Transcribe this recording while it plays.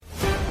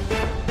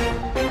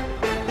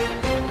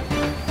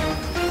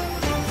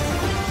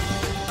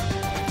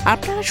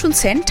আপনারা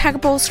শুনছেন Dhaka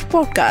post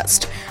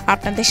podcast.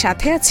 আপনাদের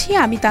সাথে আছি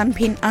আমি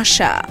তানভিন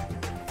আশা।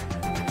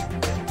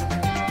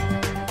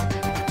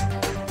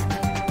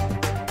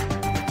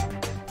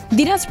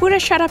 দিনাজপুরে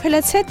সাড়া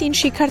ফেলেছে 3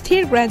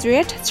 শিক্ষার্থীর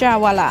গ্র্যাজুয়েট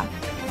চাওয়ালা।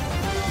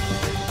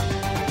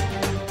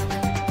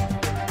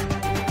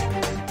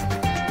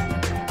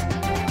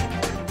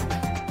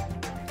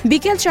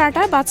 বিকেল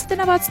 4টা বাজতে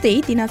না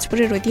বাজতেই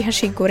দিনাজপুরের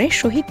ঐতিহাসিক গড়ে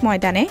শহীদ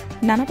ময়দানে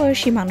নানা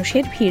বয়সী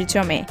মানুষের ভিড়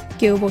জমে।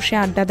 কেউ বসে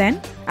আড্ডা দেন,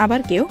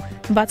 আবার কেউ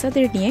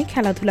বাচ্চাদের নিয়ে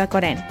খেলাধুলা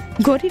করেন।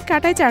 ঘড়ির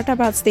কাঁটায় 4টা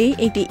বাজতেই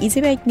একটি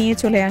ইজি বাইক নিয়ে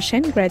চলে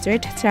আসেন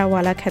গ্র্যাজুয়েট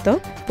চাওয়ালা খ্যাত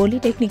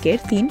পলিটেকনিকের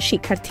 3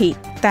 শিক্ষার্থী।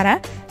 তারা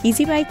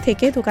ইজি বাইক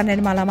থেকে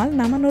দোকানের মালামাল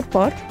নামানোর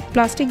পর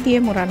প্লাস্টিক দিয়ে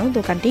মোড়ানো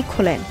দোকানটি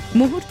খোলেন।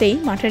 মুহূর্তেই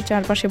মাঠের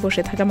চারপাশে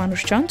বসে থাকা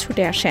মানুষজন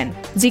ছুটে আসেন।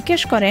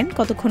 জিজ্ঞেস করেন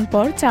কতক্ষণ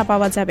পর চা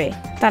পাওয়া যাবে।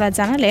 তারা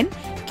জানালেন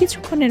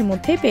কিছুক্ষণের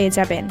মধ্যে পেয়ে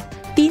যাবেন।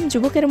 3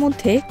 যুবকের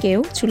মধ্যে কেউ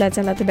চুলা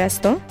জ্বালাতে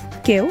ব্যস্ত,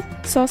 কেউ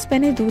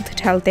সসপ্যানে দুধ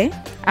ঢালতে,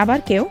 আবার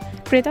কেউ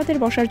ক্রেতাদের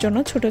বসার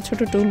জন্য ছোট ছোট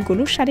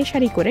টুলগুলো সারি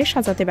সারি করে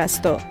সাজাতে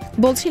ব্যস্ত।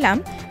 বলছিলাম,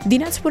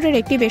 দিনাজপুরের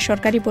একটি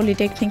বেসরকারি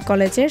পলিটেকনিক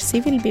কলেজের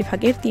সিভিল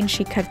বিভাগের 3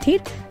 শিক্ষার্থীর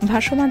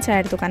ভাসমান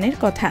চায়ের দোকানের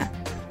কথা।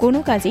 কোনো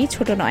কাজই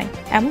ছোট নয়,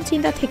 এমন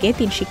চিন্তা থেকে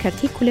 3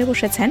 শিক্ষার্থী খুলে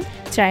বসেছেন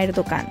চায়ের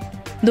দোকান।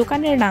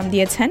 দোকানের নাম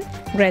দিয়েছেন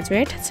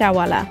গ্র্যাজুয়েট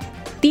চাওয়ালা।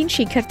 3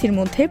 শিক্ষার্থীর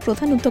মধ্যে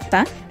প্রধান উদ্যোক্তা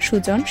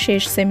সুজন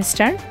শেষ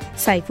সেমিস্টার,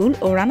 সাইফুল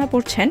ও রানা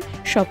পড়ছেন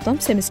 7ম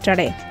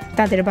সেমিস্টারে।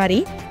 তাদের বাড়ি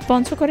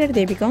পঞ্চগড়ের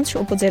দেবীগঞ্জ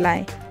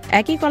উপজেলায়।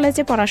 একই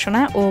কলেজে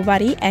পড়াশোনা ও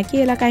বাড়ি একই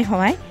এলাকায়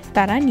হওয়ায়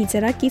তারা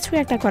নিজেরা কিছু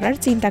একটা করার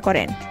চিন্তা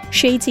করেন।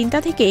 সেই চিন্তা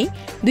থেকেই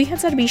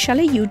 2020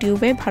 সালে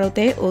ইউটিউবে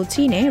ভারতে ও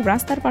চীনে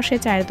রাস্তার পাশে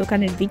চায়ের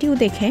দোকানের ভিডিও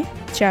দেখে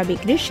চা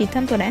বিক্রির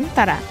সিদ্ধান্ত নেন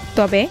তারা।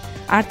 তবে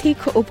আর্থিক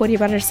ও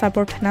পরিবারের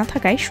সাপোর্ট না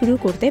থাকায় শুরু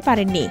করতে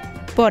পারেননি।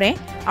 পরে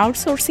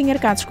আউটসোর্সিংয়ের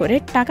কাজ করে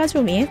টাকা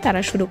জমিয়ে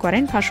তারা শুরু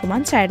করেন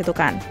ভাসমান চায়ের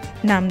দোকান।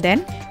 নাম দেন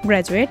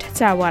গ্র্যাজুয়েট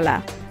চাওয়ালা।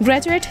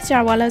 গ্র্যাজুয়েট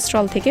চাওয়ালা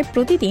স্টল থেকে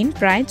প্রতিদিন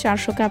প্রায়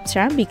 400 কাপ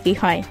চা বিক্রি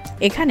হয়।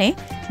 এখানে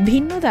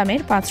ভিন্ন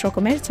দামের 5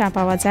 রকমের চা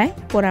পাওয়া যায়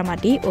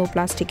পোড়ামাটি ও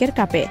প্লাস্টিকের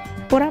কাপে।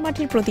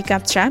 পোড়ামাটির প্রতি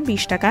কাপ চা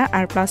 20 টাকা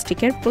আর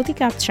প্লাস্টিকের প্রতি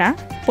কাপ চা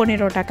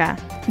 15 টাকা।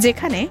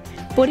 যেখানে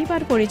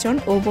পরিবার পরিজন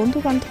ও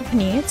বন্ধু-বান্ধব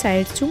নিয়ে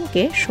চায়ের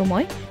চুমুকে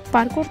সময়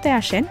পার করতে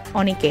আসেন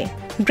অনেকে।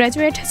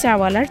 গ্র্যাজুয়েট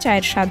চাওয়ালার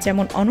চায়ের স্বাদ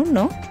যেমন অনন্য,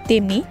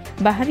 তেমনি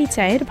বাহারি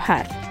চায়ের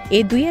ভার।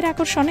 এই দুইয়ের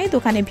আকর্ষণে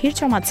দোকানে ভিড়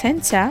জমাচ্ছেন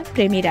চা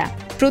প্রেমীরা।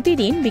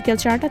 প্রতিদিন বিকেল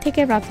 4টা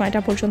থেকে রাত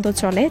 9টা পর্যন্ত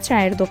চলে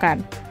চায়ের দোকান।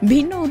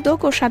 ভিন্ন উদ্যোগ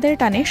ও স্বাদের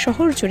টানে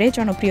শহর জুড়ে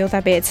জনপ্রিয়তা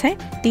পেয়েছে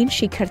 3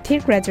 শিক্ষার্থীর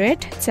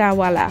গ্র্যাজুয়েট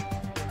চাওয়ালা।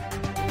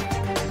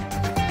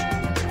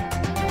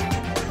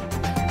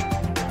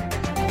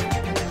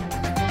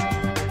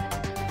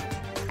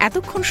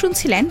 এতক্ষণ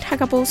শুনছিলেন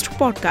ঢাকা পোস্ট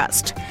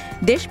পডকাস্ট।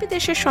 দেশ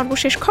বিদেশের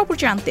সর্বশেষ খবর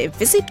জানতে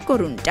ভিজিট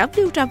করুন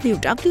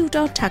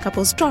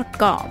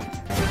www.dhakapost.com।